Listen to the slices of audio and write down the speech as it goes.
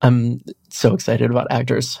I'm so excited about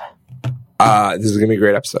actors. This is going to be a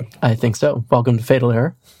great episode. I think so. Welcome to Fatal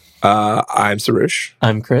Error. I'm Sarush.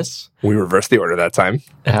 I'm Chris. We reversed the order that time.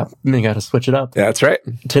 Yeah, we got to switch it up. Yeah, that's right.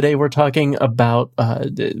 Today we're talking about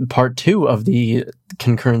part 2 of the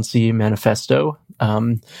Concurrency Manifesto,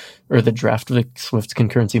 or the draft of the Swift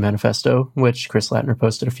Concurrency Manifesto, which Chris Latner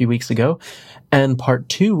posted a few weeks ago. And part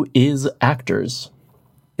 2 is actors.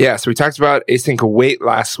 Yeah, so we talked about async await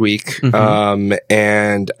last week,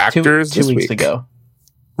 and actors two this weeks week. ago.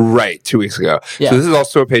 Right, 2 weeks ago. Yeah. So this is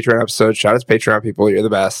also a Patreon episode. Shout out to Patreon people. You're the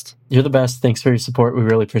best. You're the best. Thanks for your support. We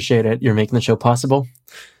really appreciate it. You're making the show possible.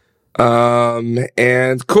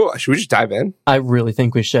 And cool. Should we just dive in? I really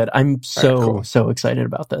think we should. I'm so excited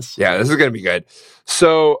about this. Yeah, this is going to be good.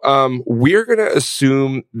 So we're going to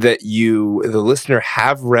assume that you, the listener,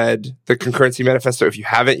 have read the Concurrency Manifesto. If you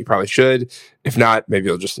haven't, you probably should. If not, maybe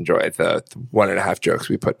you'll just enjoy the 1.5 jokes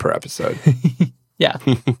we put per episode. Yeah.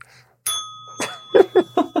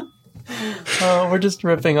 We're just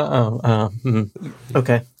ripping.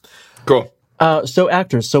 Okay. Cool. So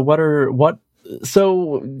actors. So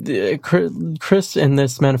Chris in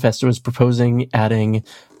this manifesto is proposing adding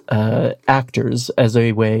actors as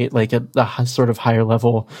a way, like a sort of higher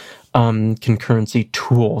level concurrency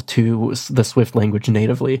tool to the Swift language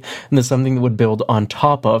natively, and that's something that would build on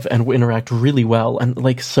top of and interact really well and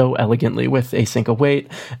like so elegantly with async await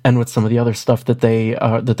and with some of the other stuff that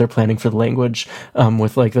they're planning for the language,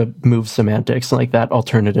 with like the move semantics and like that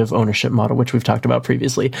alternative ownership model which we've talked about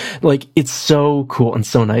previously. Like it's so cool and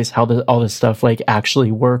so nice how all this stuff like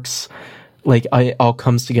actually works. Like all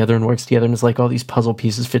comes together and works together, and it's like all these puzzle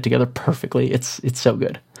pieces fit together perfectly. It's so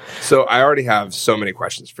good. So I already have so many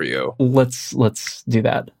questions for you. Let's do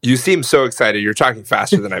that. You seem so excited. You're talking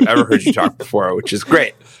faster than I've ever heard you talk before, which is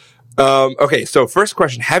great. Okay, so first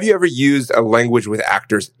question: have you ever used a language with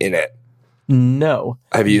actors in it? No.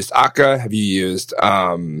 Have you used Akka? Have you used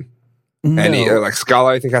any like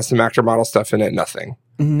Scala? I think has some actor model stuff in it. Nothing.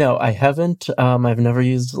 No, I haven't. I've never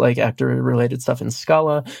used like actor-related stuff in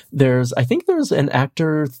Scala. I think there's an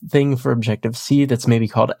actor thing for Objective-C that's maybe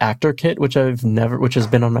called ActorKit, which has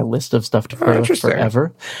been on my list of stuff to play with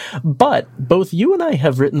forever. But both you and I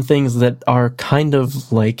have written things that are kind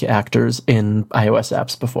of like actors in iOS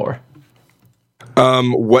apps before.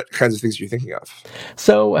 What kinds of things are you thinking of?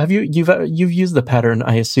 So you've used the pattern,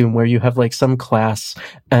 I assume, where you have like some class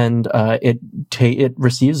and it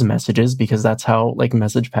receives messages, because that's how like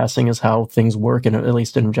message passing is how things work at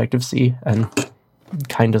least in Objective-C and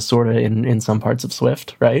kind of sort of in some parts of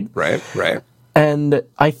Swift, right? Right. And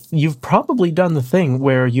you've probably done the thing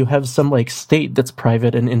where you have some like state that's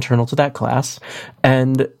private and internal to that class,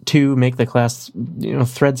 and to make the class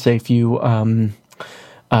thread safe, you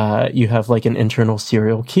have like an internal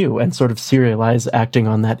serial queue and sort of serialize acting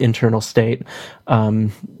on that internal state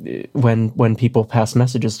when people pass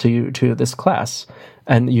messages to this class,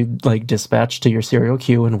 and you like dispatch to your serial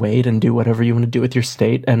queue and wait and do whatever you want to do with your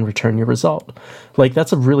state and return your result. Like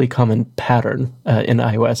that's a really common pattern in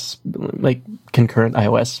iOS, like concurrent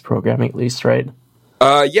iOS programming at least, right?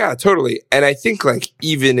 Yeah, totally. And I think like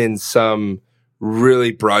even in some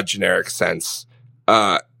really broad generic sense,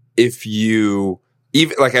 if you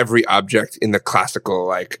even like every object in the classical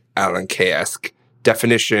like Alan Kay-esque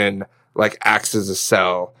definition like acts as a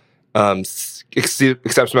cell,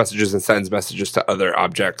 accepts messages and sends messages to other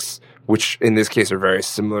objects, which in this case are very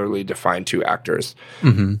similarly defined to actors.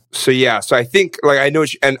 Mm-hmm. So yeah, so I think like I know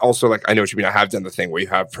what I know what you mean. I have done the thing where you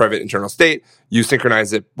have private internal state, you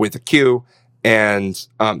synchronize it with a queue, and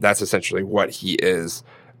that's essentially what he is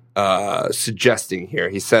suggesting here.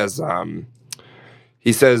 He says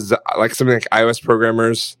like something like iOS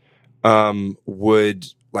programmers would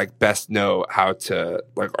like best know how to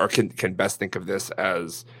like, or can best think of this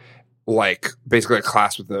as like basically a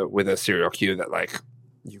class with a serial queue that like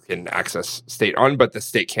you can access state on, but the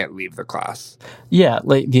state can't leave the class. Yeah,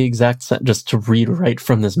 like the exact just to read right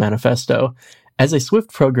from this manifesto. As a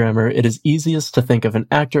Swift programmer, it is easiest to think of an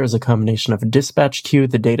actor as a combination of a dispatch queue,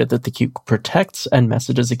 the data that the queue protects, and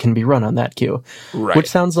messages that can be run on that queue. Right. Which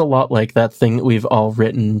sounds a lot like that thing that we've all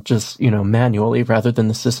written just, manually rather than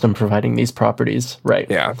the system providing these properties. Right.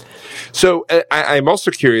 Yeah. So I'm also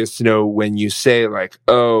curious to know when you say like,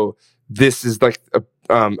 oh, this is like a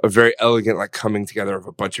very elegant like coming together of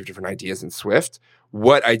a bunch of different ideas in Swift.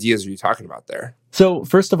 What ideas are you talking about there? So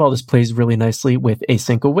first of all, this plays really nicely with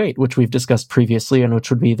async await, which we've discussed previously, and which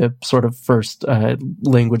would be the sort of first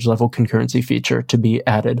language level concurrency feature to be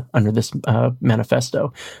added under this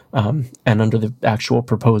manifesto, and under the actual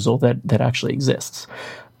proposal that actually exists.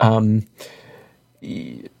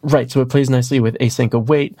 Right, so it plays nicely with async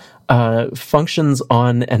await. Functions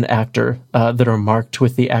on an actor that are marked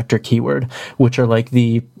with the actor keyword, which are like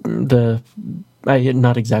the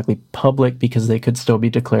not exactly public because they could still be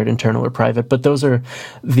declared internal or private, but those are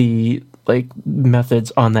the like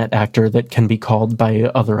methods on that actor that can be called by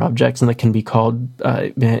other objects and that can be called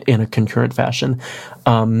in a concurrent fashion.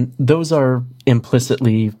 Those are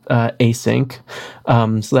implicitly async,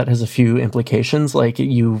 so that has a few implications. Like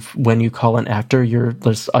when you call an actor, you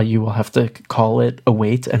will have to call it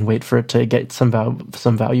await and wait for it to get some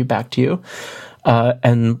value back to you,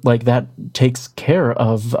 and like that takes care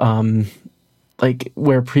of. Like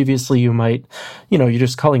where previously you might, you're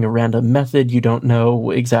just calling a random method, you don't know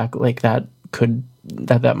exactly like that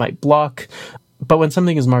might block. But when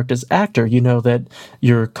something is marked as actor, you know that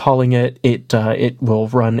you're calling it will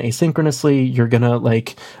run asynchronously. You're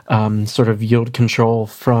gonna sort of yield control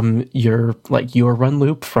from your run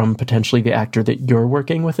loop from potentially the actor that you're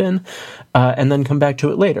working within, and then come back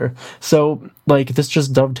to it later. So like this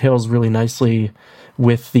just dovetails really nicely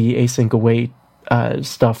with the async await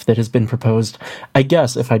stuff that has been proposed, I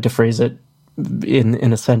guess, if I rephrase it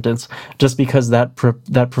in a sentence, just because that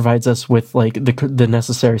provides us with like the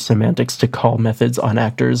necessary semantics to call methods on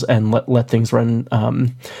actors and let things run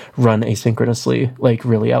asynchronously, like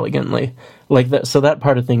really elegantly, like that. So that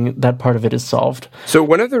part of it is solved. So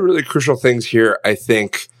one of the really crucial things here, I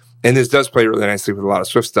think, and this does play really nicely with a lot of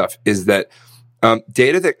Swift stuff, is that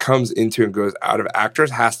data that comes into and goes out of actors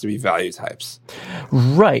has to be value types.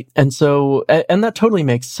 Right. And so, and that totally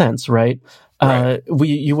makes sense, right? Right.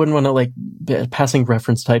 You wouldn't want to like passing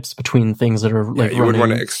reference types between things that are like you wouldn't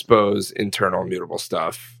want to expose internal mutable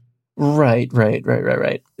stuff. Right.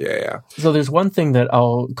 Yeah. So there's one thing that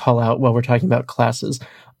I'll call out while we're talking about classes.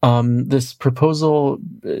 This proposal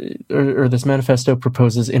or this manifesto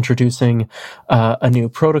proposes introducing a new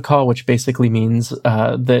protocol, which basically means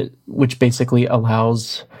which basically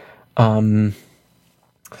allows.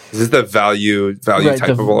 Is this the value right,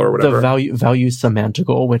 typeable or whatever? The value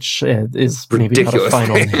semantical, which is maybe not a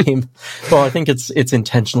final name. Well, I think it's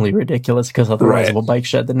intentionally ridiculous because otherwise we'll bike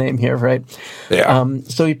shed the name here, right? Yeah.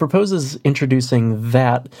 So he proposes introducing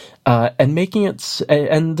that and making it,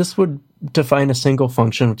 and this would define a single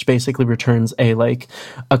function which basically returns a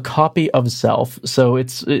copy of self. So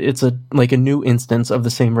it's a new instance of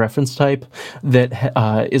the same reference type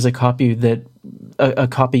that is a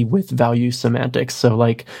copy with value semantics. So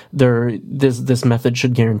like this method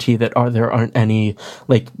should guarantee that there aren't any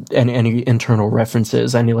internal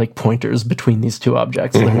references, any like pointers between these two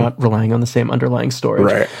objects. Mm-hmm. They're not relying on the same underlying storage.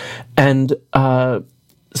 Right. And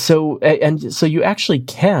so you actually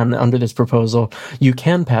can, under this proposal, you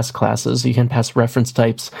can pass classes, you can pass reference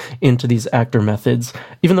types into these actor methods,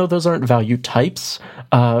 even though those aren't value types,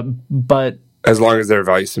 but as long as they're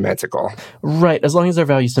value semantical. Right, as long as they're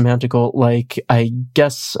value semantical, like, I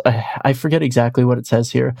guess, I forget exactly what it says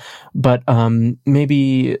here, but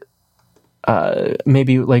maybe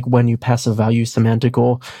like when you pass a value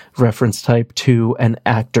semantical reference type to an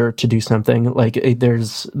actor to do something, like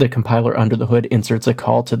there's the compiler under the hood inserts a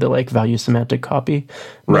call to the like value semantic copy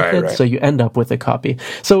method. Right. So you end up with a copy.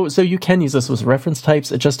 So you can use this with reference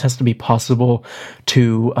types. It just has to be possible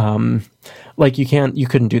to, you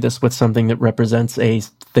couldn't do this with something that represents a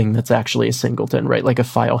thing that's actually a singleton, right? Like a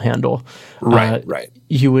file handle. Right.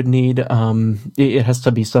 You would need, it has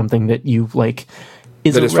to be something that you like,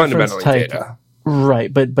 is fundamentally type, data.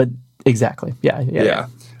 Right, but exactly. Yeah.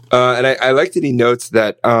 And I like that he notes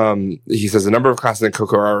that he says a number of classes in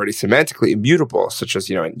Cocoa are already semantically immutable, such as,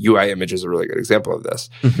 and UI image is a really good example of this.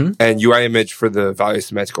 Mm-hmm. And UI image for the value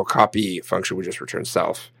semantical copy function would just return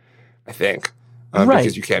self, I think,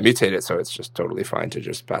 because you can't mutate it, so it's just totally fine to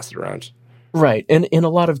just pass it around. Right. And in a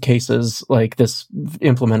lot of cases, like this,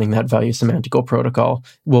 implementing that value semantical protocol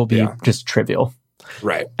will be just trivial.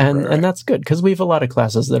 Right. And that's good because we have a lot of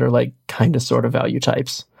classes that are like kind of sort of value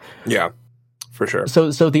types. Yeah, for sure.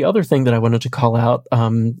 So the other thing that I wanted to call out,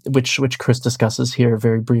 which Chris discusses here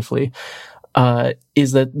very briefly,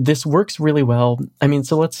 is that this works really well. I mean,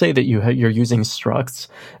 so let's say that you're using structs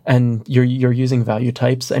and you're using value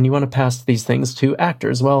types and you want to pass these things to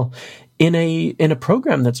actors. Well, in a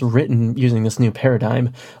program that's written using this new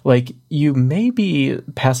paradigm, like you may be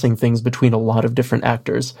passing things between a lot of different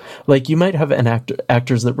actors. Like you might have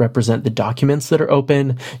actors that represent the documents that are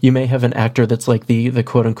open. You may have an actor that's like the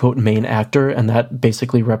quote unquote main actor, and that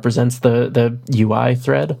basically represents the UI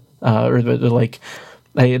thread, or the like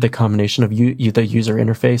the combination of the user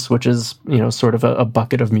interface, which is, sort of a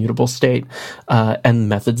bucket of mutable state, and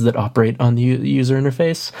methods that operate on the user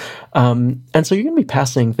interface. And so you're going to be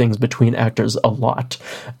passing things between actors a lot.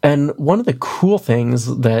 And one of the cool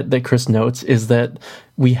things that Chris notes is that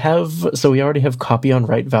we already have copy on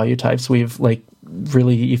write value types. We have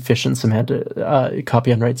really efficient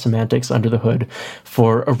copy on write semantics under the hood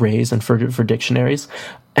for arrays and for dictionaries.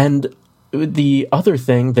 And the other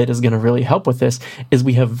thing that is going to really help with this is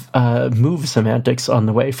we have move semantics on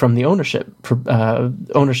the way from the ownership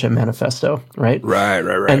manifesto, right? Right.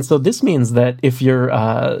 And so this means that if you're,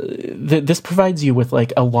 this provides you with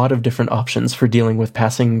a lot of different options for dealing with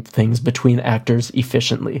passing things between actors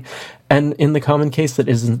efficiently. And in the common case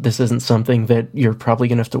this isn't something that you're probably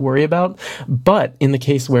going to have to worry about. But in the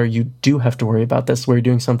case where you do have to worry about this, where you're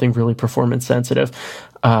doing something really performance sensitive,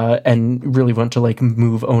 and really want to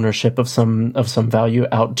move ownership of some value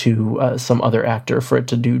out to some other actor for it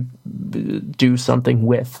to do something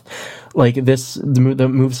with, the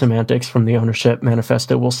move semantics from the ownership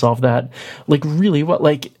manifesto will solve that. Really,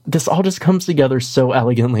 this all just comes together so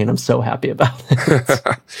elegantly, and I'm so happy about it.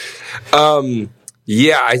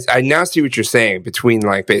 Yeah, I now see what you're saying between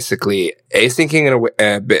basically asyncing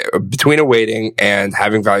and between awaiting and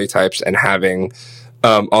having value types and having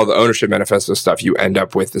all the ownership manifesto stuff. You end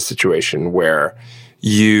up with the situation where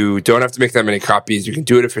you don't have to make that many copies. You can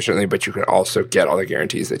do it efficiently, but you can also get all the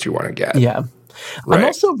guarantees that you want to get. Yeah. Right. I'm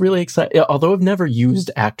also really excited, although I've never used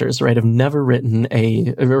actors, right? I've never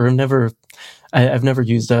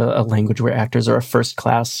used a language where actors are a first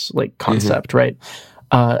class concept, mm-hmm. right?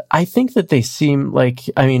 I think that they seem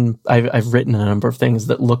I've written a number of things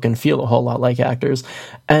that look and feel a whole lot like actors.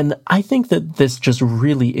 And I think that this just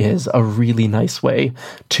really is a really nice way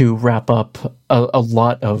to wrap up a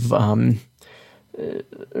lot of,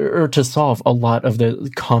 or to solve a lot of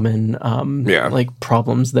the common,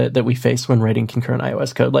 problems that we face when writing concurrent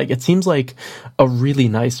iOS code. It seems like a really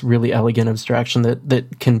nice, really elegant abstraction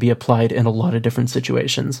that can be applied in a lot of different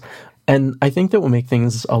situations. And I think that will make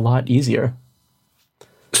things a lot easier.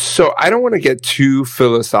 So I don't want to get too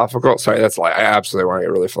philosophical. Sorry, that's a lie. I absolutely want to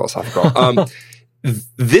get really philosophical.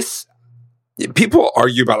 People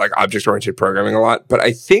argue about object-oriented programming a lot, but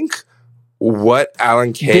I think what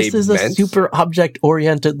Alan Kay this is a super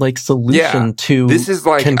object-oriented solution to this is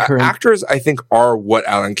concurrent. Actors, I think, are what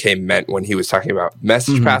Alan Kay meant when he was talking about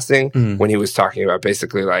message mm-hmm. passing, mm-hmm. when he was talking about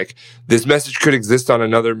basically this message could exist on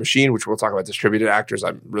another machine, which we'll talk about distributed actors.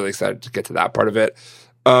 I'm really excited to get to that part of it.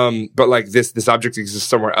 But this object exists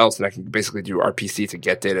somewhere else, and I can basically do RPC to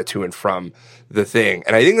get data to and from the thing.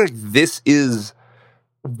 And I think this is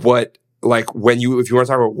what if you want to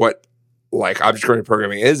talk about what object-oriented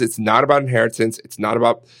programming is, it's not about inheritance. It's not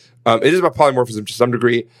about it is about polymorphism to some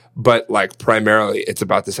degree, but primarily it's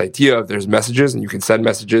about this idea of there's messages, and you can send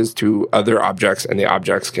messages to other objects, and the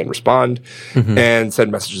objects can respond mm-hmm. and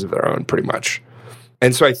send messages of their own, pretty much.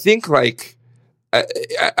 And so I think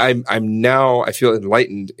I feel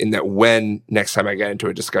enlightened in that when next time I get into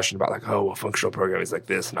a discussion about functional programming is like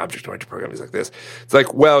this and object-oriented programming is like this,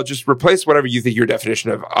 it's just replace whatever you think your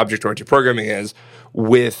definition of object-oriented programming is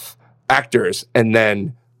with actors, and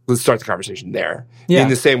then let's start the conversation there. Yeah. In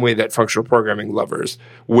the same way that functional programming lovers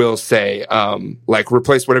will say,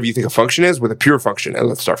 replace whatever you think a function is with a pure function, and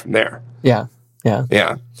let's start from there. Yeah.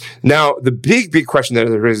 Now, the big question that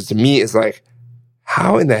it raises to me is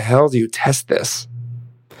how in the hell do you test this?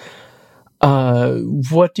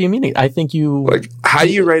 What do you mean? I think you... how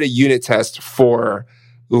do you write a unit test for,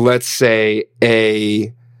 let's say,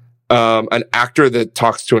 an actor that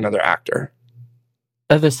talks to another actor?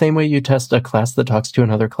 The same way you test a class that talks to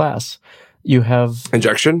another class. You have...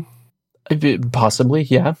 Injection? Possibly,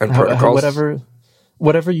 yeah. And protocols?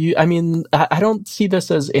 Whatever you... I don't see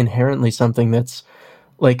this as inherently something that's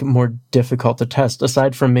more difficult to test,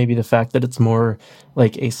 aside from maybe the fact that it's more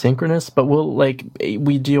asynchronous, but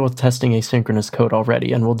we deal with testing asynchronous code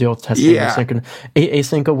already, and we'll deal with testing asynchronous.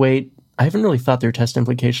 Async await, I haven't really thought through test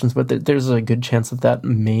implications, but there's a good chance that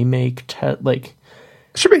may make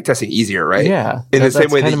should make testing easier, right? Yeah. In the same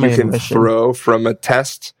way that you can throw from a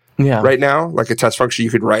test right now, a test function,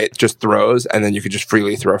 you could write just throws, and then you could just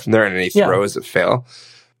freely throw from there, and any throws that fail.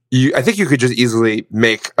 I think you could just easily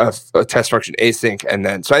make a test function async, and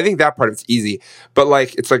then... So I think that part of it's easy. But,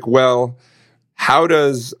 how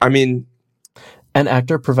does... An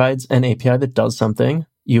actor provides an API that does something.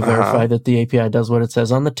 You verify that the API does what it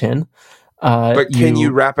says on the tin. But can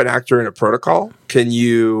you wrap an actor in a protocol? Can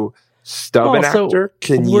you stub an actor?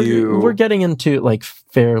 We're getting into,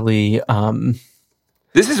 fairly...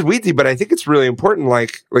 This is weedy, but I think it's really important.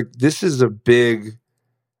 This is a big...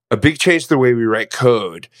 a big change to the way we write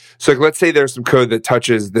code. So like, let's say there's some code that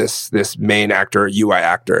touches this main actor, UI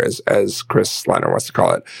actor, as Chris Liner wants to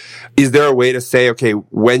call it. Is there a way to say, okay,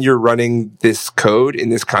 when you're running this code in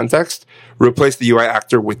this context, replace the UI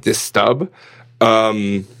actor with this stub?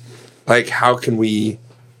 Like, how can we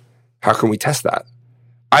test that?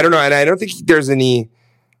 I don't know, and I don't think there's any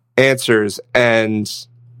answers, and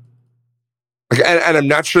I'm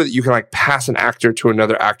not sure that you can like pass an actor to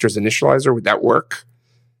another actor's initializer. Would that work?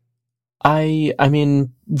 I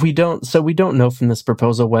mean, we don't know from this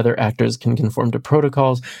proposal whether actors can conform to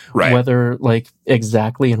protocols, right, whether like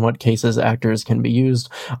exactly in what cases actors can be used.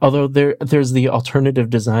 Although there's the alternative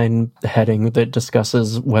design heading that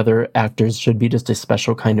discusses whether actors should be just a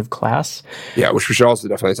special kind of class. Yeah, which we should also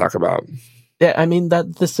definitely talk about. Yeah, I mean,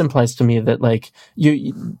 that this implies to me that like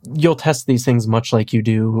you'll test these things much like you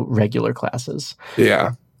do regular classes.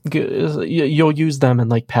 Yeah. You'll use them and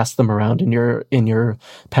like pass them around in your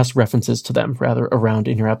pass references to them rather around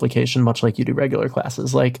in your application, much like you do regular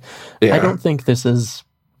classes. Like, I don't think this is.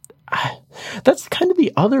 That's kind of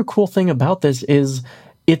the other cool thing about this is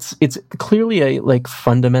it's clearly a like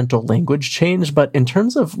fundamental language change, but in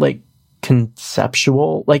terms of like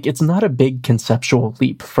conceptual, like it's not a big conceptual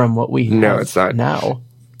leap from what we have it's not now.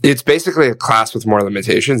 It's basically a class with more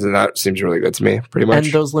limitations, and that seems really good to me, pretty much.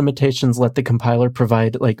 And those limitations let the compiler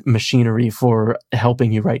provide like machinery for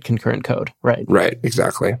helping you write concurrent code, right? Right,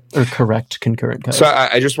 exactly. Or correct concurrent code. So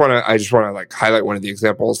I just want to like highlight one of the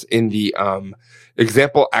examples in the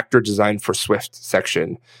example actor design for Swift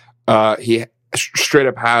section. He straight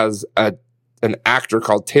up has an actor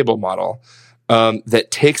called table model that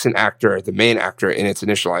takes an actor, the main actor, in its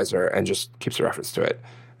initializer and just keeps a reference to it,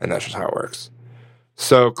 and that's just how it works.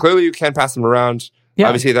 So clearly you can pass them around. Yeah.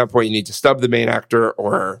 Obviously, at that point, you need to stub the main actor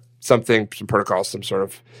or something, some protocol, some sort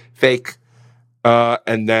of fake,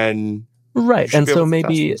 and then right. And so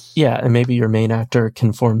maybe and maybe your main actor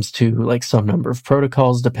conforms to like some number of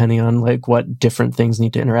protocols depending on like what different things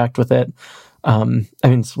need to interact with it. I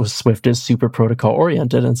mean, Swift is super protocol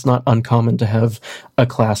oriented, and it's not uncommon to have a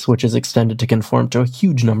class which is extended to conform to a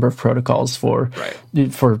huge number of protocols for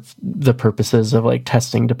the purposes of like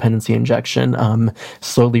testing dependency injection,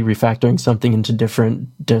 slowly refactoring something into different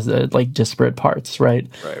like disparate parts, right?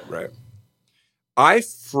 Right. I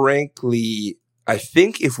think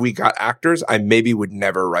if we got actors, I maybe would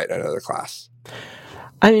never write another class.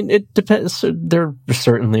 I mean, it depends. There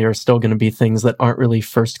certainly are still going to be things that aren't really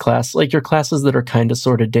first class, like your classes that are kind of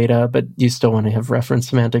sorted data, but you still want to have reference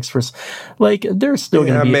semantics for, like, there's still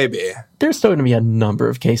going to be there's still going to be a number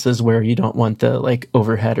of cases where you don't want the like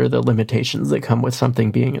overhead or the limitations that come with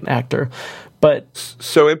something being an actor. But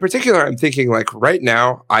so in particular, I'm thinking like right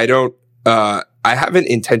now, I haven't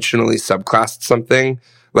intentionally subclassed something,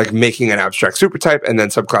 like making an abstract supertype and then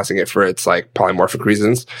subclassing it for its like polymorphic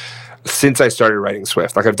reasons, since I started writing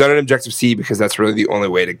Swift. Like I've done it in Objective-C because that's really the only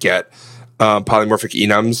way to get polymorphic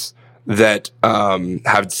enums that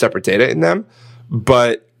have separate data in them.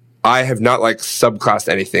 But I have not like subclassed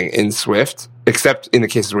anything in Swift, except in the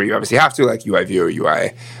cases where you obviously have to, like UI view or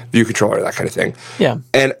UI view controller, that kind of thing. Yeah.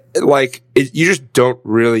 And like you just don't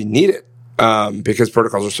really need it because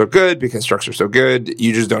protocols are so good, because structs are so good.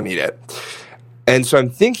 You just don't need it. And so I'm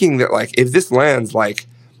thinking that like if this lands, like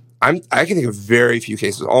I can think of very few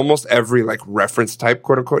cases. Almost every like reference type,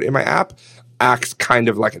 quote unquote, in my app acts kind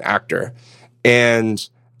of like an actor. And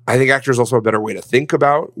I think actor is also a better way to think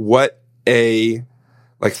about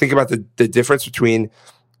think about the difference between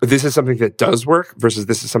this is something that does work versus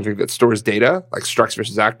this is something that stores data, like structs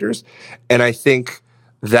versus actors. And I think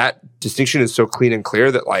that distinction is so clean and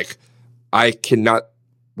clear that like I cannot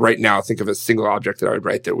right now think of a single object that I would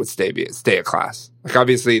write that would stay a class. Like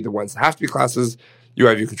obviously the ones that have to be classes,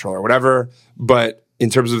 UI view controller, whatever. But in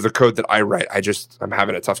terms of the code that I write, I'm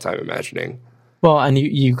having a tough time imagining. Well, and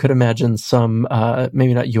you could imagine some,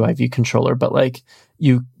 maybe not UI view controller, but like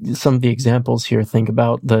some of the examples here, think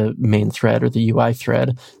about the main thread or the UI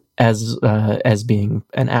thread as being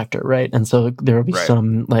an actor, right? And so there will be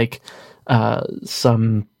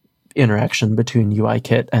some interaction between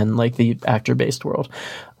UIKit and like the actor-based world.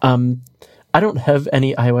 I don't have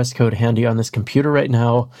any iOS code handy on this computer right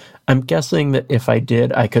now. I'm guessing that if I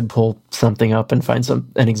did, I could pull something up and find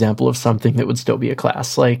an example of something that would still be a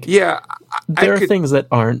class. Like, yeah, there are things that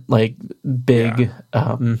aren't like big.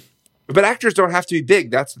 Yeah. But actors don't have to be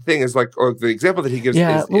big. That's the thing. Is like, or the example that he gives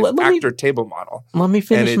is actor table model. Let me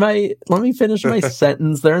finish my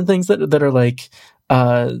sentence. There are things that are like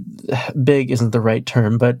big isn't the right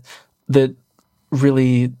term, but that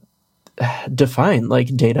really define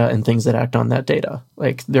like data and things that act on that data.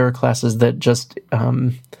 Like there are classes that just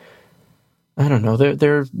I don't know,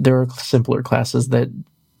 there are simpler classes that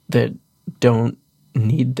that don't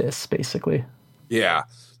need this, basically. Yeah.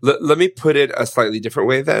 Let me put it a slightly different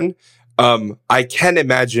way then. I can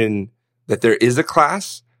imagine that there is a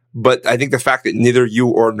class, but I think the fact that neither you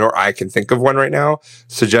or nor I can think of one right now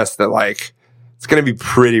suggests that like it's going to be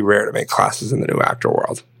pretty rare to make classes in the new actor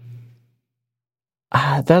world.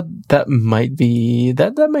 That might be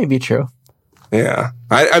true. Yeah.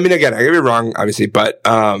 I mean, again, I could be wrong, obviously, but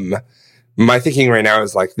my thinking right now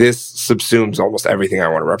is like this subsumes almost everything I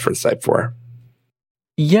want a reference type for.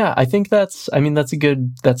 Yeah, I think that's a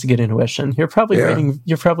good intuition. You're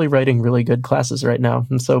probably writing really good classes right now.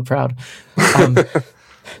 I'm so proud.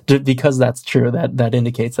 Because that's true. That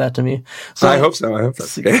indicates that to me. So I hope so. I hope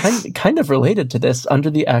that's okay. Kind of related to this,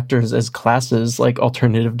 under the actors as classes, like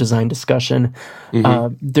alternative design discussion,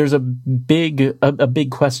 there's a big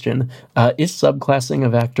question. Is subclassing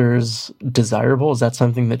of actors desirable? Is that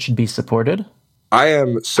something that should be supported? I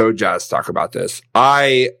am so jazzed to talk about this.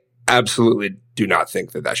 I absolutely do not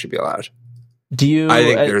think that should be allowed. Do you? I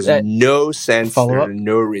think there's no sense, there's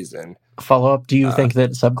no reason. Follow up, do you think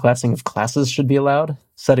that subclassing of classes should be allowed?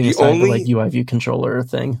 Setting aside the like UI view controller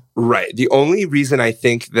thing. Right. The only reason I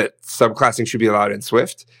think that subclassing should be allowed in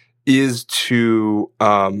Swift is to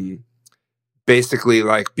basically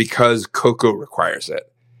like because Cocoa requires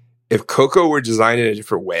it. If Cocoa were designed in a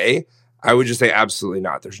different way, I would just say absolutely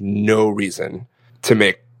not. There's no reason to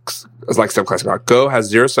make like subclassing. Go has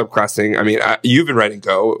zero subclassing. I mean, you've been writing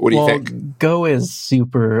Go. What do you think? Go is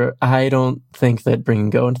super. I don't think that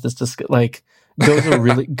bringing Go into this like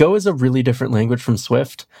Go is a really different language from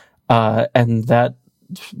Swift, and that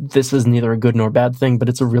this is neither a good nor bad thing, but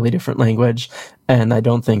it's a really different language, and I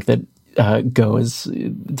don't think that Go is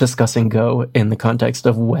discussing Go in the context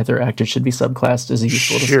of whether actors should be subclassed is a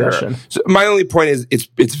useful discussion. So my only point is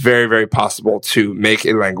it's very, very possible to make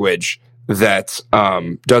a language that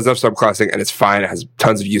does have subclassing and it's fine. It has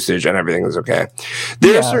tons of usage and everything is okay.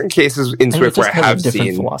 There are certain cases in Swift where I have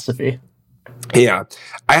seen philosophy. Yeah,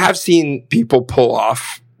 I have seen people pull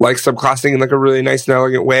off like subclassing in like a really nice and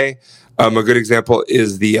elegant way. A good example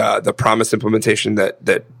is the Promise implementation that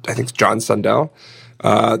I think John Sundell,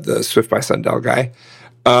 the Swift by Sundell guy,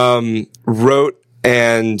 wrote,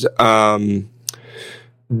 and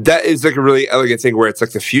that is like a really elegant thing where it's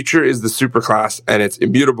like the future is the superclass and it's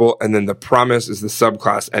immutable, and then the promise is the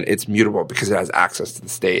subclass and it's mutable because it has access to the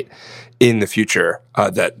state in the future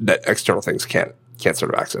that external things can't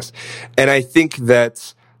sort of access. And I think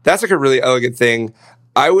that's like a really elegant thing.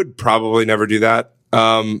 I would probably never do that,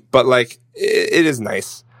 but like it is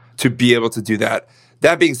nice to be able to do that.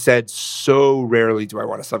 That being said, so rarely do I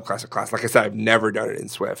want to subclass a class. Like I said, I've never done it in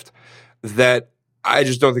Swift. That I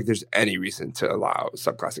just don't think there's any reason to allow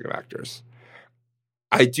subclassing of actors.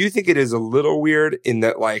 I do think it is a little weird in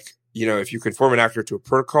that, like, you know, if you conform an actor to a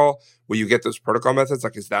protocol, will you get those protocol methods?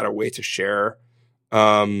 Like, is that a way to share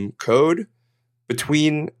code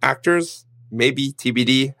between actors? Maybe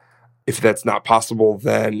TBD. If that's not possible,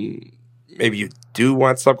 then maybe you do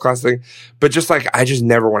want subclassing. But just like, I just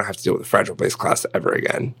never want to have to deal with a fragile base class ever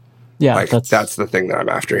again. Yeah, like that's the thing that I'm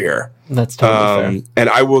after here. That's totally fair. And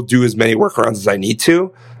I will do as many workarounds as I need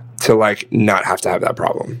to like not have to have that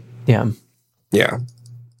problem. Yeah. Yeah.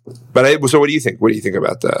 But so what do you think? What do you think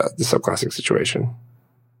about the subclassing situation?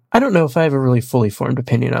 I don't know if I have a really fully formed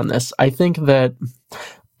opinion on this. I think that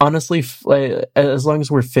honestly, as long as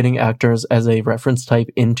we're fitting actors as a reference type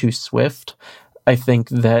into Swift, I think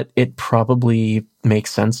that it probably makes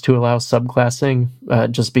sense to allow subclassing,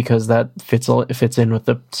 just because that fits in with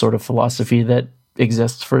the sort of philosophy that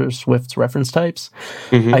exists for Swift's reference types.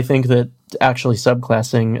 Mm-hmm. I think that actually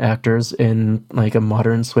subclassing actors in like a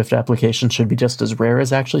modern Swift application should be just as rare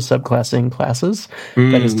as actually subclassing classes.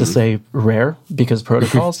 That is to say, rare because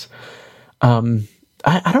protocols.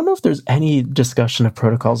 I don't know if there's any discussion of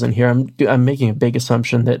protocols in here. I'm making a big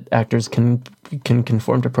assumption that actors can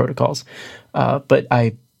conform to protocols, but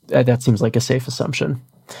that seems like a safe assumption.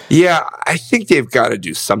 Yeah, I think they've got to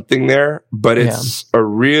do something there, but it's a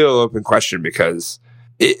real open question because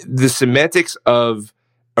the semantics of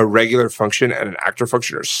a regular function and an actor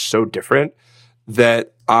function are so different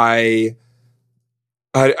that I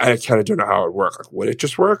kind of don't know how it would work. Like, would it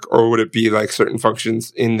just work, or would it be like certain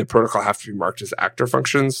functions in the protocol have to be marked as actor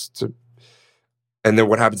functions? And then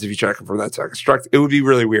what happens if you try to convert that to a construct? It would be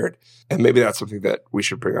really weird, and maybe that's something that we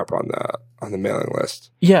should bring up on the mailing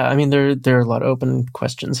list. Yeah, I mean there are a lot of open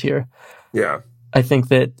questions here. Yeah, I think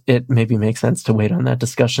that it maybe makes sense to wait on that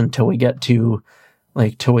discussion till we get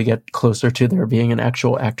closer to there being an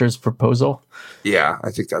actual actor's proposal. Yeah,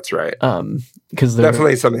 I think that's right. Because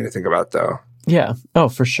definitely something to think about, though. Yeah. Oh,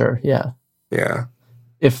 for sure. Yeah. Yeah.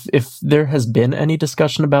 if there has been any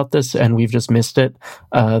discussion about this and we've just missed it,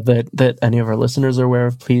 that any of our listeners are aware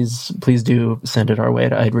of, please do send it our way.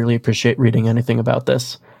 I'd really appreciate reading anything about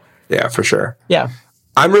this. Yeah, for sure. Yeah.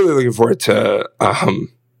 I'm really looking forward to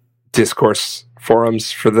discourse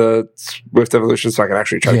forums for the Swift evolution so I can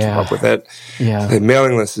actually try to keep up with it. Yeah. The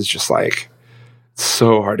mailing list is just like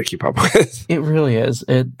so hard to keep up with. It really is.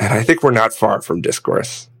 And I think we're not far from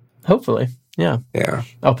discourse. Hopefully. Yeah. Yeah.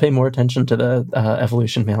 I'll pay more attention to the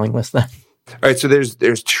evolution mailing list then. All right. So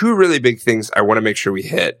there's two really big things I want to make sure we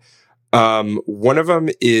hit. One of them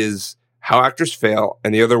is how actors fail,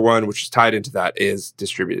 and the other one, which is tied into that, is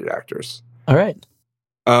distributed actors. All right.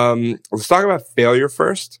 Let's talk about failure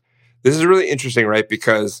first. This is really interesting, right?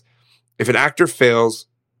 Because if an actor fails,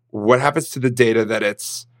 what happens to the data that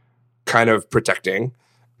it's kind of protecting?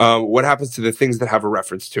 What happens to the things that have a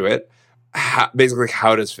reference to it? Basically,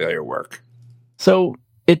 how does failure work? So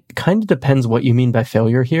it kind of depends what you mean by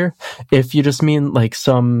failure here. If you just mean like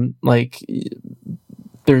some like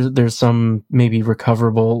there's some maybe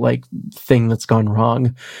recoverable like thing that's gone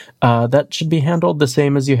wrong, that should be handled the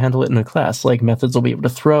same as you handle it in a class. Like methods will be able to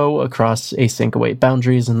throw across async await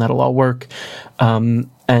boundaries, and that'll all work.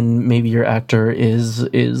 And maybe your actor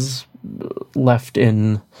is left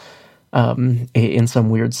in some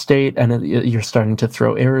weird state, and you're starting to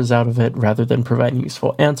throw errors out of it rather than providing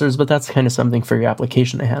useful answers. But that's kind of something for your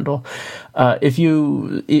application to handle. If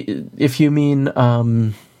you mean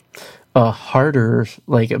a harder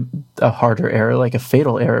error, like a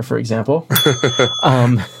fatal error, for example,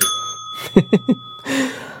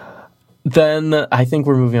 then I think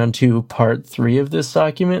we're moving on to part 3 of this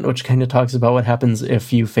document, which kind of talks about what happens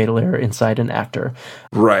if you fatal error inside an actor.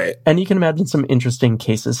 Right. And you can imagine some interesting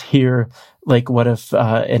cases here. Like, what if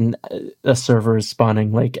a server is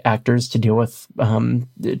spawning like actors to deal with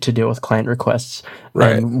client requests,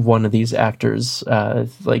 right, and one of these actors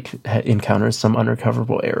encounters some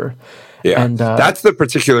unrecoverable error. Yeah, and that's the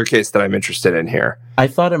particular case that I'm interested in here. I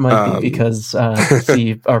thought it might be because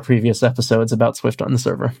see our previous episodes about Swift on the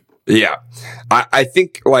server. Yeah, I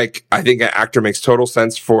think an actor makes total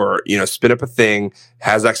sense for, spin up a thing,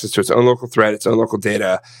 has access to its own local thread, its own local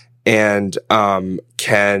data, and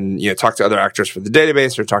can talk to other actors for the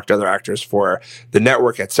database or talk to other actors for the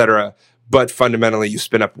network, etc. But fundamentally, you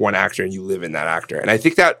spin up one actor and you live in that actor, and I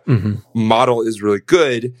think that model is really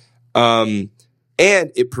good.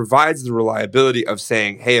 And it provides the reliability of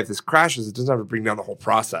saying, hey, if this crashes, it doesn't have to bring down the whole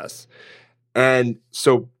process. And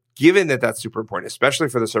so given that that's super important, especially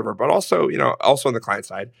for the server, but also, also on the client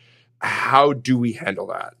side, how do we handle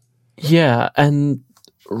that? Yeah. And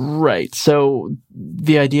right. So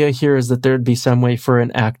the idea here is that there'd be some way for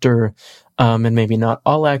an actor, and maybe not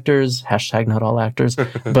all actors, # not all actors,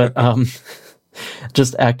 but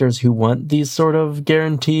just actors who want these sort of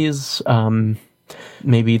guarantees.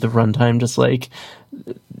 Maybe the runtime just like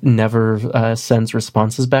never sends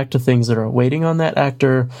responses back to things that are waiting on that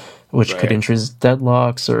actor, which could introduce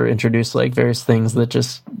deadlocks or introduce like various things that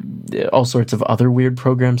just all sorts of other weird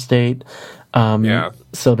program state.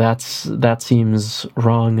 So that seems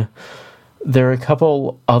wrong. There are a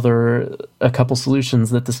couple solutions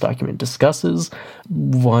that this document discusses.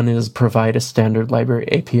 One is provide a standard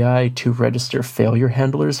library API to register failure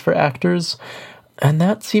handlers for actors. And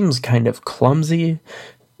that seems kind of clumsy,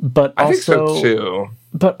 but I think so too.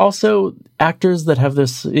 But also actors that have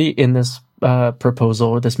this in this proposal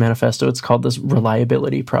or this manifesto, it's called this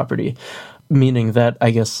reliability property, meaning that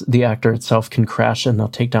I guess the actor itself can crash and they'll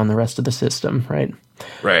take down the rest of the system, right?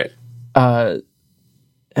 Right.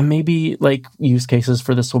 And maybe like use cases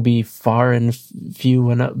for this will be far and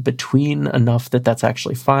few and between enough that that's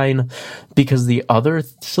actually fine, because the other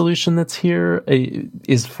solution that's here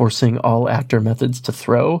is forcing all actor methods to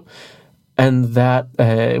throw, and that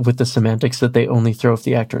with the semantics that they only throw if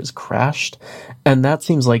the actor is crashed, and that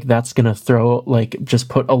seems like that's going to throw just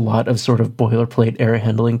put a lot of sort of boilerplate error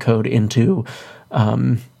handling code into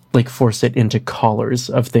force it into callers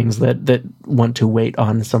of things that want to wait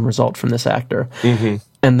on some result from this actor. Mm-hmm.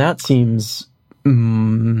 And that seems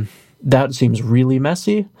really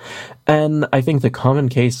messy. And I think the common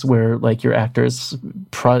case where your actor is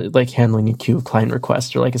handling a queue of client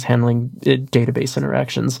requests or is handling database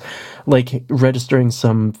interactions, registering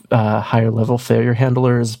some higher level failure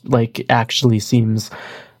handlers actually seems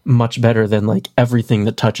much better than everything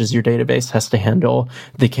that touches your database has to handle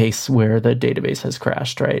the case where the database has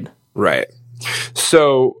crashed, right? Right.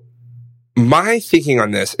 So my thinking on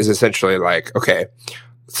this is essentially okay,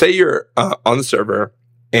 say you're on the server,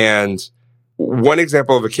 and one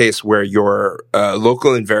example of a case where your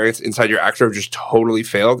local invariants inside your actor have just totally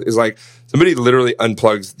failed is somebody literally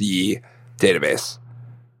unplugs the database.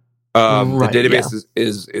 The Right, yeah. database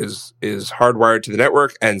is hardwired to the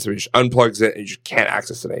network, and so it just unplugs it and you just can't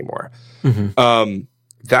access it anymore.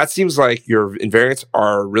 That seems like your invariants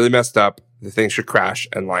are really messed up. The thing should crash,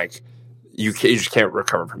 and like you just can't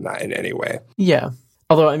recover from that in any way. Yeah.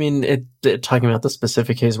 Although, I mean, talking about the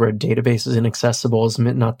specific case where a database is inaccessible is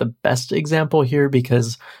not the best example here,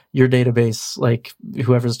 because your database, like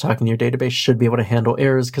whoever's talking to your database, should be able to handle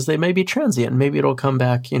errors because they may be transient. Maybe it'll come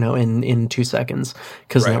back, in 2 seconds,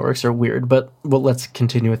 because networks are weird. But let's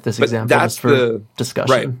continue with this example that's just for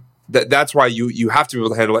discussion. Right. That's why you have to be able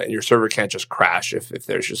to handle it, and your server can't just crash if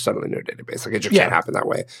there's just suddenly no database. Like it just can't happen that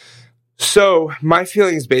way. So my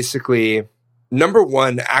feeling is basically, number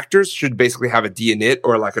one, actors should basically have a dinit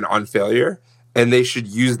or like an on failure, and they should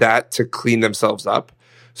use that to clean themselves up.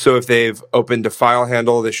 So if they've opened a file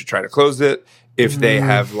handle, they should try to close it. If they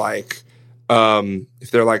have like,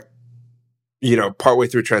 if they're like, partway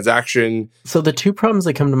through a transaction. So the two problems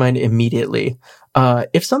that come to mind immediately,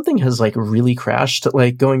 if something has like really crashed,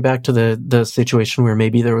 like going back to the situation where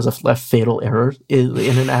maybe there was a fatal error in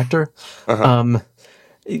an actor,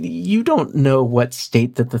 you don't know what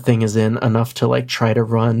state that the thing is in enough to like try to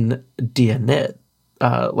run dinit,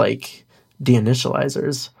 like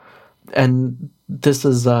deinitializers. And this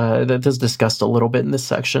is discussed a little bit in this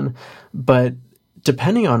section, but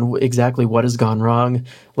depending on exactly what has gone wrong,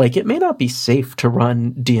 like it may not be safe to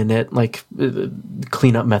run dinit, like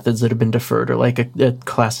cleanup methods that have been deferred, or like a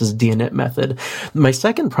class's dinit method. My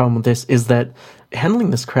second problem with this is that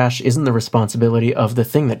handling this crash isn't the responsibility of the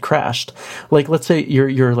thing that crashed. Like, let's say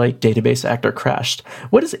your like database actor crashed.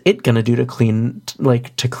 What is it going to do to clean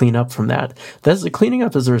up from that? The cleaning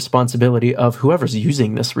up is the responsibility of whoever's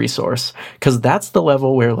using this resource, because that's the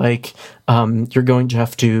level where like you're going to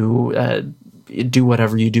have to do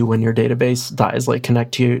whatever you do when your database dies, like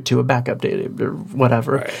connect to a backup data or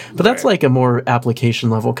whatever. But that's like a more application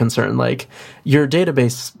level concern. Like your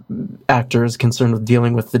database actor is concerned with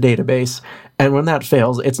dealing with the database. And when that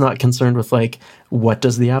fails, it's not concerned with like, what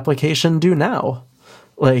does the application do now?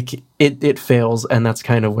 Like it fails, and that's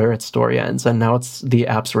kind of where its story ends. And now it's the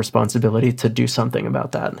app's responsibility to do something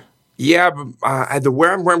about that. Yeah, but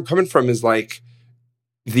where I'm coming from is like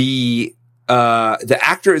the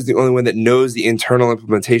actor is the only one that knows the internal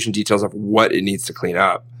implementation details of what it needs to clean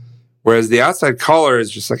up. Whereas the outside caller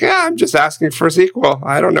is just like, I'm just asking for a SQL.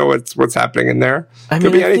 I don't know what's happening in there.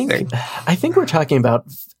 Could be anything. I think we're talking about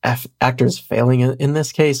actors failing in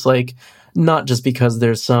this case, like not just because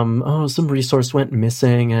there's some resource went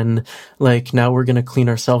missing and like now we're going to clean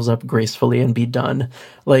ourselves up gracefully and be done.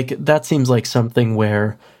 Like that seems like something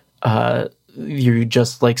where you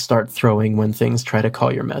just like start throwing when things try to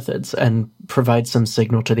call your methods, and provide some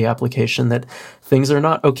signal to the application that things are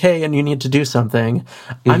not okay and you need to do something.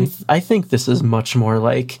 I think this is much more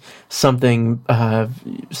like something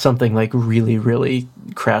like really, really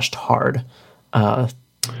crashed hard.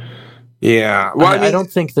 Yeah. Well, I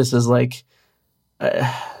don't think this is like.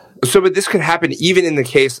 But this could happen even in the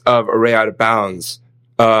case of array out of bounds.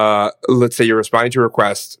 Let's say you're responding to a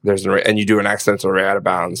request, there's an array, and you do an accidental array out of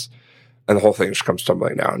bounds, and the whole thing just comes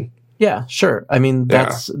tumbling down. Yeah, sure. I mean,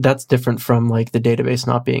 that's different from like the database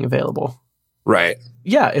not being available. Right.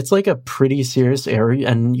 Yeah, it's like a pretty serious error,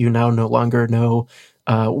 and you now no longer know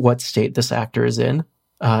what state this actor is in,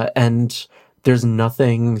 and there's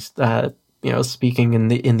nothing. Speaking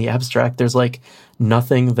in the abstract, there's like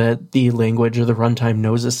nothing that the language or the runtime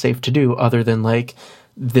knows is safe to do, other than like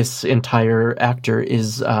this entire actor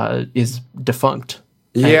is defunct.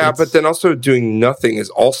 Yeah, but then also doing nothing is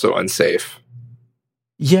also unsafe.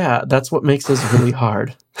 Yeah, that's what makes this really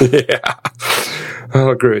hard. Yeah, I'll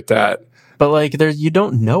agree with that. But like, you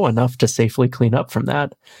don't know enough to safely clean up from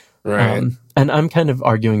that. Right. And I'm kind of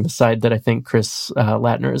arguing the side that I think Chris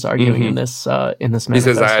Latner is arguing in this manifesto. He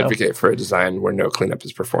says, I advocate for a design where no cleanup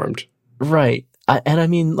is performed. Right. And I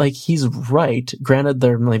mean, like, he's right. Granted,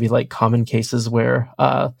 there may be like common cases where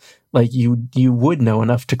like you would know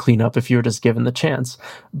enough to clean up if you were just given the chance.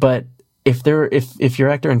 But if your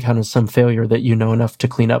actor encounters some failure that you know enough to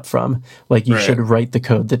clean up from, like you should write the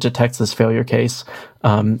code that detects this failure case,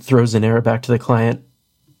 throws an error back to the client,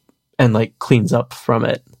 and like cleans up from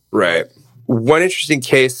it. Right. One interesting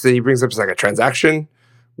case that he brings up is like a transaction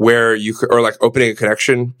where you could, or like opening a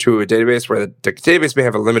connection to a database where the database may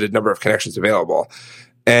have a limited number of connections available.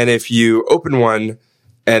 And if you open one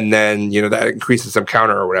and then, that increases some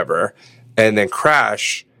counter or whatever, and then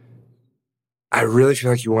crash, I really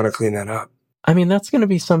feel like you want to clean that up. I mean, that's going to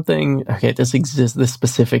be something, okay, this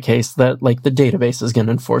specific case that like the database is going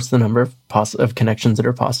to enforce the number of connections that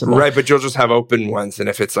are possible. Right, but you'll just have open ones, and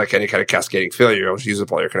if it's like any kind of cascading failure, you'll just use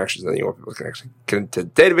up all your connections, and then you won't be able to connect to the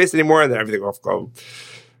database anymore, and then everything will go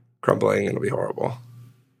crumbling and it'll be horrible.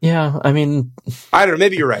 Yeah, I mean, I don't know.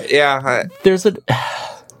 Maybe you're right. Yeah, there's a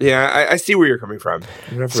I see where you're coming from.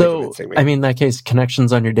 so I mean, in that case,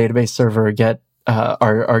 connections on your database server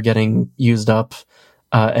are getting used up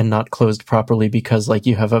and not closed properly because like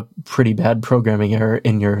you have a pretty bad programming error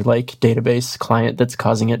in your like database client that's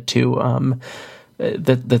causing it to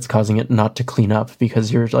that's causing it not to clean up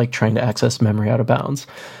because you're like trying to access memory out of bounds.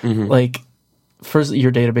 Like, first,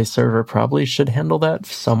 your database server probably should handle that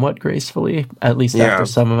somewhat gracefully, at least after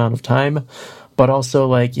some amount of time. But also,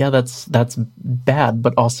 like, yeah, that's bad.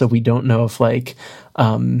 But also, we don't know if like,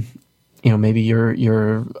 maybe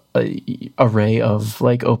your array of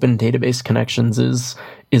like open database connections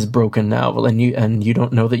is broken now, and you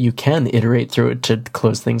don't know that you can iterate through it to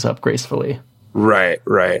close things up gracefully. Right.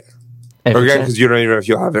 Or again, because you don't even know if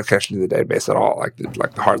you'll have a connection to the database at all, like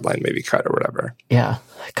the hard line may be cut or whatever. Yeah,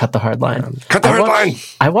 cut the hard line. Cut the hard line!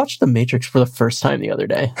 I watched The Matrix for the first time the other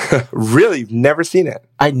day. Really? You've never seen it?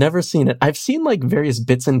 I'd never seen it. I've seen like various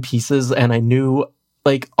bits and pieces, and I knew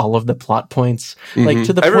like all of the plot points. Like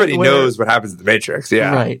to the everybody point where, knows what happens in The Matrix.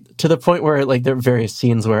 Yeah, right. To the point where like there are various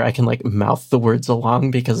scenes where I can like mouth the words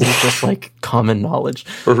along because it's just like common knowledge.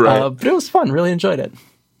 Right. But it was fun. Really enjoyed it.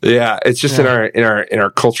 Yeah, it's just in our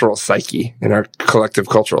cultural psyche, in our collective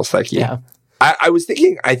cultural psyche. Yeah. I was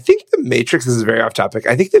thinking, I think The Matrix, this is very off topic.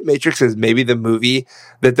 I think The Matrix is maybe the movie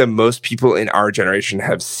that the most people in our generation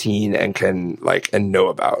have seen and can like and know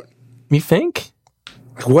about. You think?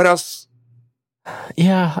 Like, what else?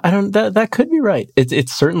 Yeah, I don't. That could be right.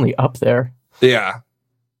 It's certainly up there. Yeah.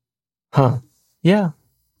 Huh. Yeah.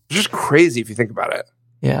 It's just crazy if you think about it.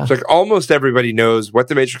 Yeah. It's like almost everybody knows what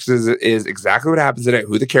The Matrix is exactly what happens in it,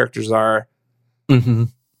 who the characters are. Mm-hmm.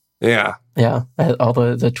 Yeah. Yeah. All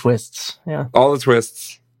the twists. Yeah. All the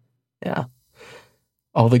twists. Yeah.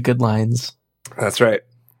 All the good lines. That's right.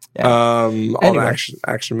 Yeah. All Anyway. the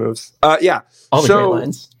action moves. Yeah. All the great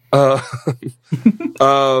lines.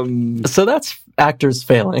 So that's actors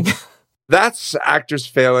failing. That's actors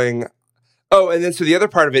failing. Oh, and then so the other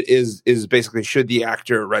part of it is basically, should the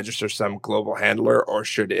actor register some global handler, or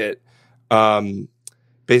should it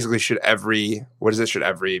basically should every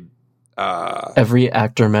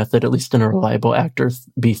actor method, at least in a reliable actor,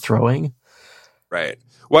 be throwing? Right.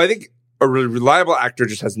 Well, I think a reliable actor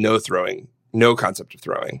just has no concept of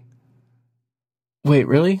throwing. Wait,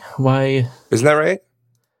 really? Why? Isn't that right?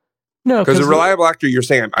 No, because a reliable actor, you're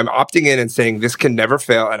saying I'm opting in and saying this can never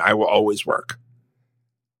fail and I will always work.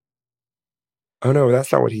 Oh no,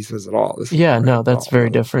 that's not what he says at all. That's very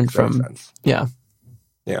different from sense. Yeah.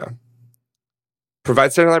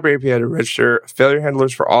 Provide standard library API to register failure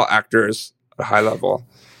handlers for all actors at a high level.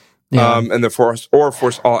 Yeah. And force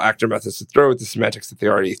all actor methods to throw with the semantics that they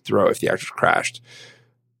already throw if the actor's crashed.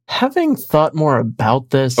 Having thought more about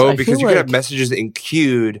this, because you could have messages in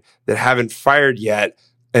queued that haven't fired yet,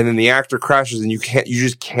 and then the actor crashes, and you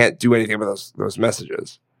just can't do anything about those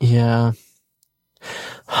messages. Yeah.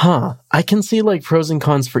 Huh. I can see like pros and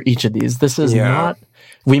cons for each of these. This is not.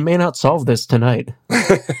 We may not solve this tonight.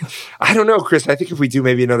 I don't know, Chris. I think if we do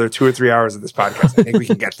maybe another 2 or 3 hours of this podcast, I think we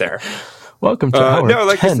can get there. Welcome to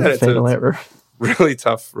hour 10, you said, Fatal Error. Really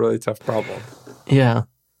tough problem. Yeah.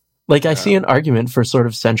 Like I see an argument for sort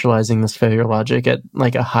of centralizing this failure logic at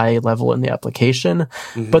like a high level in the application,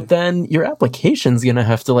 but then your application's going to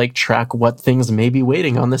have to like track what things may be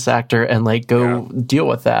waiting on this actor and like go deal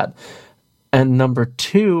with that. And number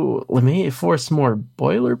two, let me force more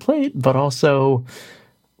boilerplate, but also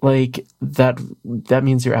like that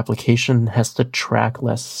means your application has to track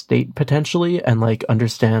less state potentially and like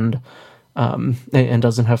understand and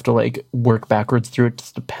doesn't have to like work backwards through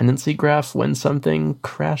its dependency graph when something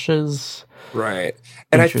crashes. Right.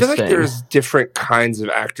 And I feel like there's different kinds of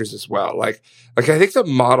actors as well. Like I think the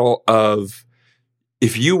model of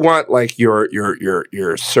if you want like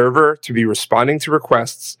your server to be responding to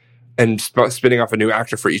requests and spinning off a new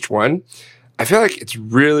actor for each one, I feel like it's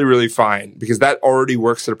really, really fine because that already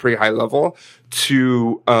works at a pretty high level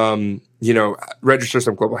to, register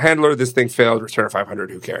some global handler. This thing failed, return a 500,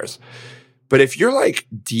 who cares? But if you're like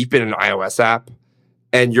deep in an iOS app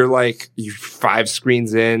and you're like, you 5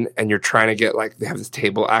 screens in and you're trying to get like, they have this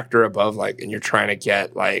table actor above, like, and you're trying to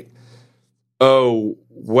get like, oh,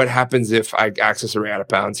 what happens if I access array out of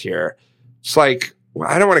bounds here? It's like, well,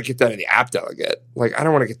 I don't want to get that in the app delegate. Like, I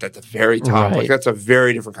don't want to get that at the very top. Right. Like, that's a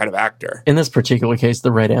very different kind of actor. In this particular case,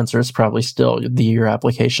 the right answer is probably still your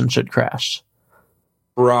application should crash.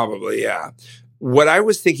 Probably, yeah. What I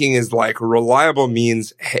was thinking is like reliable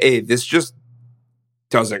means, hey, this just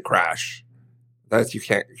doesn't crash. You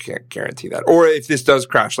can't guarantee that. Or if this does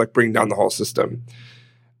crash, like bring down the whole system.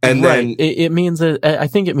 And right. then It means that I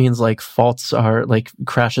think it means like faults are like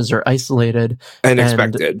crashes are isolated and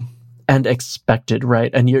expected. And expected,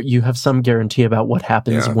 right? And you have some guarantee about what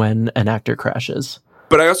happens Yeah. when an actor crashes.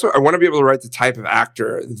 But I want to be able to write the type of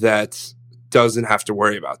actor that doesn't have to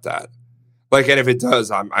worry about that. Like, and if it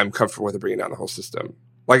does, I'm comfortable with it bringing down the whole system.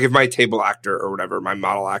 Like if my table actor or whatever, my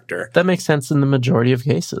model actor. That makes sense in the majority of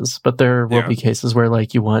cases, but there will be cases where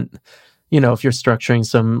like you want, if you're structuring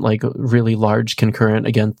some like really large concurrent,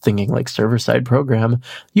 again, thinking like server-side program,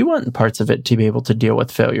 you want parts of it to be able to deal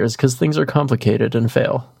with failures because things are complicated and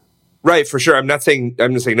fail. Right, for sure. I'm just saying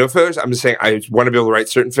no failures. I'm just saying I want to be able to write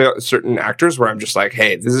certain actors where I'm just like,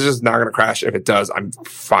 hey, this is just not going to crash. If it does, I'm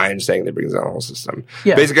fine saying that brings down the whole system.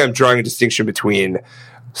 Yeah. Basically, I'm drawing a distinction between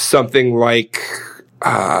something like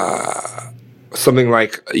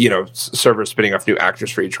servers spinning off new actors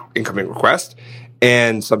for each incoming request,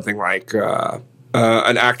 and something like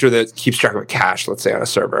an actor that keeps track of a cache, let's say, on a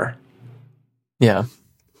server. Yeah.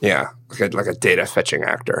 Yeah, like a data fetching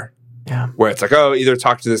actor. Yeah. Where it's like, oh, either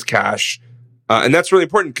talk to this cache. And that's really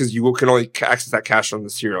important because you can only access that cache on the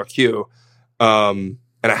serial queue. And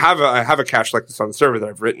I have a cache like this on the server that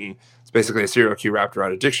I've written. It's basically a serial queue wrapped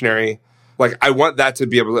around a dictionary. Like, I want to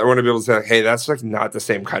be able to say, like, hey, that's like not the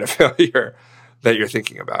same kind of failure that you're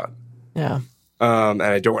thinking about. Yeah. And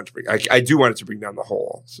I don't want to I do want it to bring down the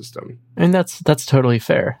whole system. And that's totally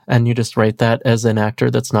fair. And you just write that as an actor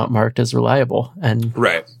that's not marked as reliable. And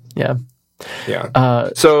right. Yeah. Yeah.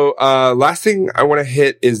 So last thing I want to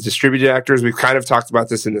hit is distributed actors. We've kind of talked about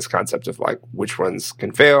this in this concept of like which ones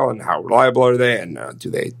can fail and how reliable are they and do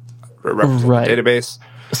they represent the database.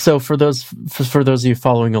 So for those of you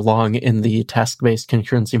following along in the task-based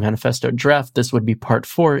concurrency manifesto draft, this would be part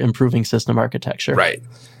 4, improving system architecture. Right.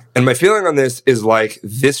 And my feeling on this is like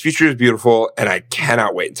this feature is beautiful and I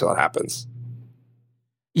cannot wait until it happens.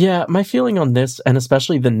 Yeah, my feeling on this, and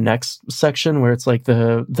especially the next section where it's like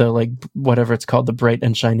the like whatever it's called, the bright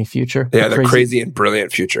and shiny future. Yeah, the crazy and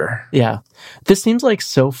brilliant future. Yeah. This seems like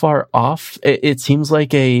so far off. It seems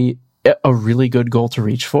like a really good goal to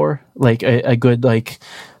reach for, like a good like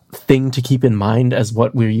thing to keep in mind as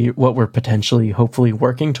what we're potentially hopefully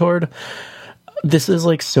working toward. This is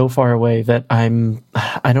like so far away that I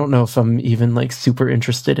don't know if I'm even like super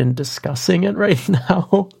interested in discussing it right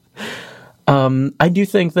now. I do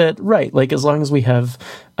think that, right, like as long as we have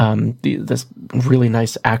this really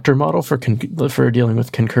nice actor model for dealing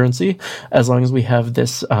with concurrency, as long as we have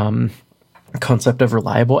this concept of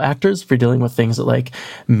reliable actors for dealing with things that like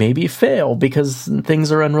maybe fail because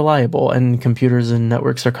things are unreliable and computers and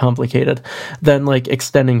networks are complicated, then like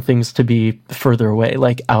extending things to be further away,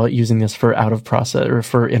 like using this for out of process or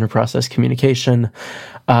for inter-process communication,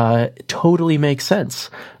 totally makes sense.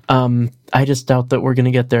 I just doubt that we're going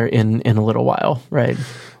to get there in a little while, right?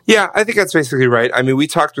 Yeah, I think that's basically right. I mean, we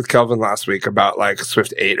talked with Kelvin last week about like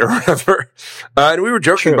Swift 8 or whatever, and we were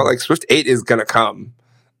joking about like Swift 8 is going to come.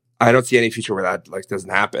 I don't see any future where that like doesn't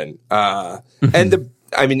happen. And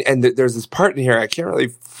there's this part in here I can't really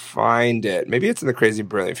find it. Maybe it's in the crazy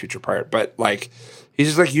brilliant future part, but like he's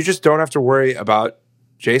just like, you just don't have to worry about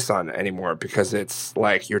JSON anymore because it's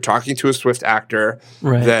like you're talking to a Swift actor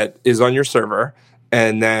that is on your server,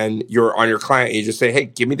 and then you're on your client and you just say, hey,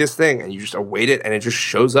 give me this thing, and you just await it and it just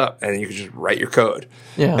shows up and you can just write your code.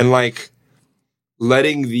 Yeah. And like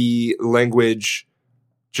letting the language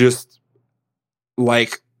just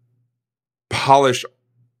like polish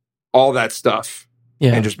all that stuff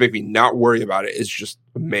and just make me not worry about it is just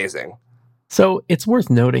amazing. So it's worth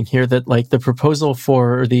noting here that like the proposal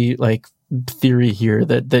for the like theory here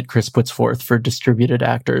that Chris puts forth for distributed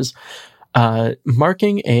actors,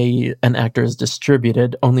 marking an actor as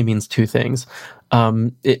distributed only means two things.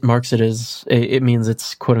 It marks it as it means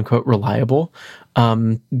it's quote unquote reliable,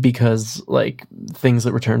 because like things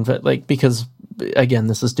that return because again,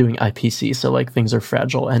 this is doing IPC, so like things are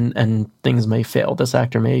fragile and things may fail. This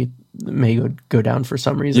actor may go down for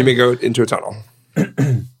some reason. You may go into a tunnel.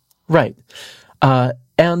 Right.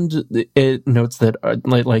 And it notes that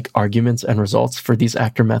like arguments and results for these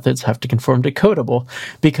actor methods have to conform to Codable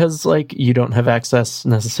because like you don't have access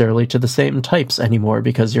necessarily to the same types anymore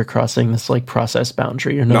because you're crossing this like process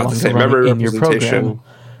boundary. You're no longer running in your program.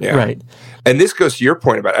 Yeah. Right. And this goes to your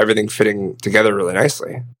point about everything fitting together really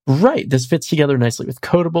nicely. Right. This fits together nicely with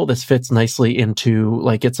Codable. This fits nicely into,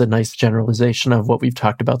 like, it's a nice generalization of what we've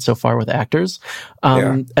talked about so far with actors.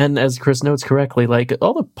 And as Chris notes correctly, like,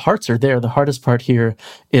 all the parts are there. The hardest part here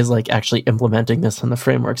is, like, actually implementing this on the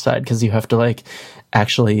framework side because you have to, like,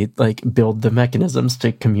 actually, like, build the mechanisms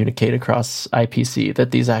to communicate across IPC that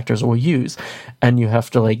these actors will use. And you have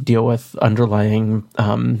to, like, deal with underlying,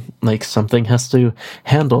 like, something has to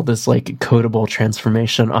handle handle this like codable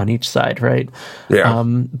transformation on each side, right? Yeah.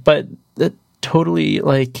 But it totally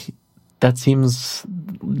like that seems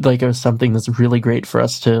like something that's really great for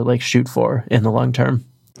us to like shoot for in the long term.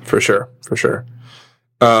 For sure.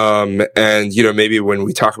 And maybe when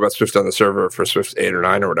we talk about Swift on the server for Swift 8 or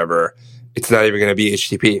 9 or whatever, it's not even going to be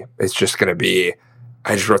HTTP. It's just going to be,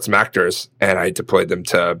 I just wrote some actors and I deployed them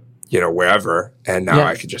to, wherever. And now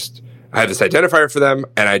I have this identifier for them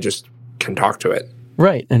and I just can talk to it.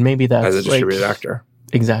 Right. And maybe that's as a distributed actor.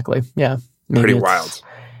 Exactly. Yeah. Maybe pretty wild.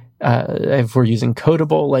 If we're using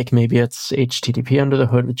Codable, like maybe it's HTTP under the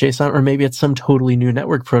hood with JSON, or maybe it's some totally new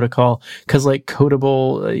network protocol. Because like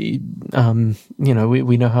Codable,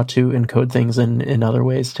 we know how to encode things in other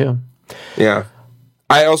ways too. Yeah.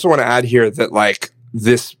 I also want to add here that like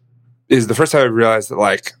this is the first time I realized that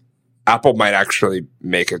like Apple might actually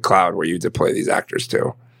make a cloud where you deploy these actors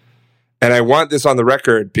to. And I want this on the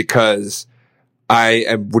record because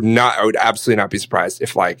I would absolutely not be surprised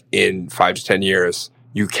if like in 5 to 10 years,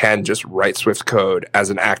 you can just write Swift code as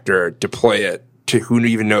an actor, deploy it to who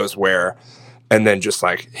even knows where, and then just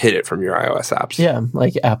like hit it from your iOS apps. Yeah,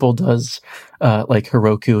 like Apple does like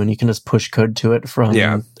Heroku, and you can just push code to it from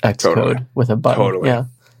Xcode with a button. Totally. Yeah.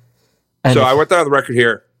 And so I want that on the record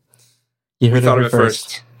here. You heard thought of it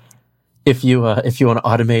first. If you want to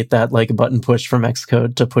automate that like button push from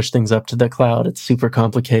Xcode to push things up to the cloud, it's super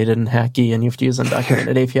complicated and hacky, and you have to use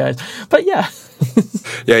undocumented APIs. But yeah.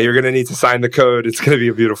 Yeah, you're going to need to sign the code. It's going to be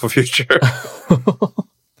a beautiful future.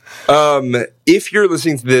 If you're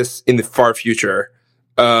listening to this in the far future,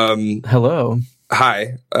 hello.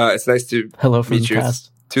 Hi. It's nice to hello from meet the you.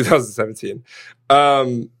 past. 2017.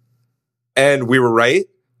 And we were right.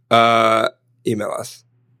 Email us.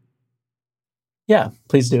 Yeah,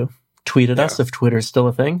 please do. Tweet at us if Twitter's still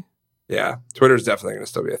a thing. Yeah, Twitter's definitely going to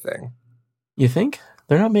still be a thing. You think?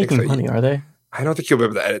 They're not making money, are they? I don't think you'll be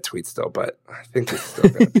able to edit tweets still, but I think it's still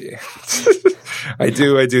going to be. I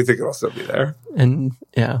do think it'll still be there. And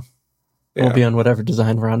we'll be on whatever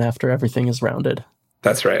design we're on after everything is rounded.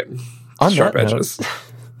 That's right. On sharp that edges.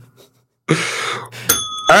 All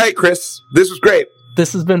right, Chris, this was great.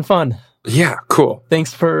 This has been fun. Yeah, cool.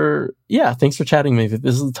 Thanks for chatting with me.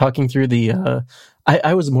 This is talking through the.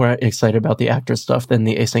 I was more excited about the actor stuff than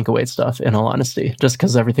the async await stuff, in all honesty, just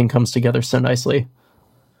because everything comes together so nicely.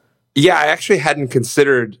 Yeah, I actually hadn't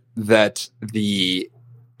considered that the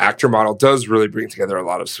actor model does really bring together a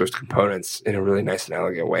lot of Swift components in a really nice and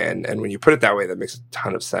elegant way. And when you put it that way, that makes a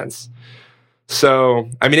ton of sense. So,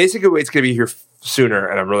 I mean, async await's going to be here sooner,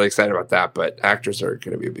 and I'm really excited about that, but actors are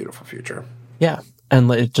going to be a beautiful future. Yeah. And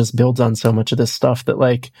it just builds on so much of this stuff that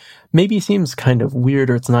like maybe seems kind of weird,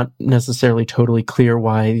 or it's not necessarily totally clear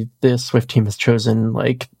why the Swift team has chosen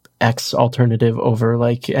like X alternative over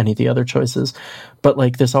like any of the other choices. But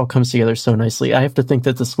like this all comes together so nicely. I have to think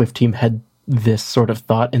that the Swift team had this sort of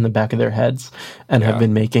thought in the back of their heads and have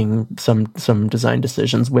been making some design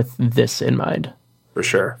decisions with this in mind. For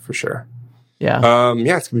sure. Yeah.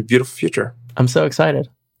 It's going to be a beautiful future. I'm so excited.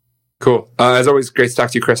 Cool. As always, great to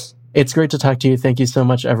talk to you, Chris. It's great to talk to you. Thank you so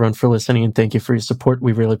much, everyone, for listening, and thank you for your support.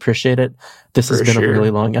 We really appreciate it. This has been a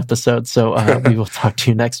really long episode, so we will talk to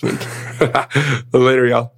you next week. Later, y'all.